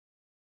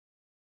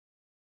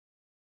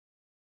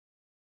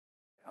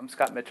I'm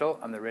Scott Mitchell.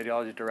 I'm the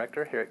Radiology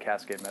Director here at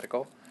Cascade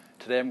Medical.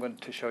 Today I'm going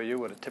to show you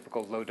what a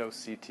typical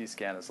low-dose CT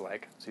scan is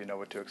like, so you know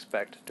what to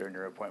expect during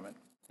your appointment.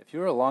 If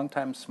you're a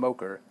long-time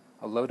smoker,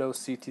 a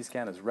low-dose CT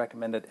scan is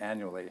recommended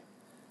annually.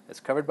 It's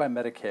covered by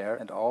Medicare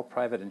and all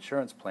private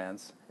insurance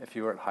plans if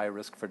you are at high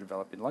risk for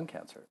developing lung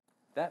cancer.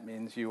 That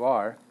means you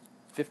are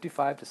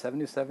 55 to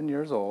 77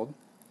 years old,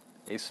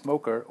 a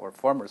smoker or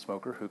former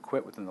smoker who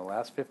quit within the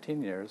last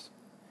 15 years,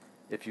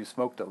 if you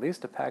smoked at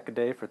least a pack a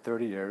day for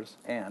 30 years,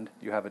 and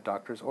you have a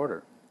doctor's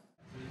order.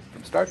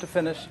 From start to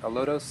finish, a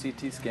low-dose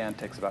CT scan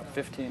takes about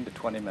 15 to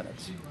 20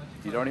 minutes.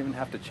 You don't even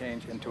have to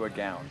change into a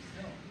gown.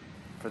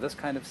 For this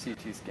kind of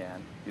CT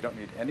scan, you don't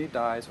need any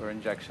dyes or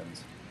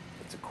injections.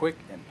 It's a quick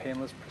and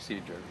painless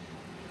procedure.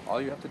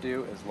 All you have to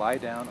do is lie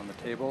down on the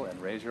table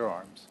and raise your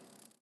arms.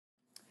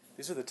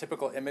 These are the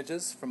typical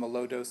images from a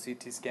low-dose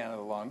CT scan of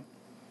the lung.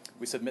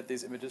 We submit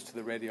these images to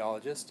the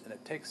radiologist, and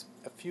it takes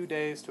a few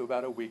days to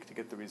about a week to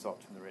get the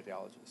results from the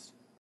radiologist.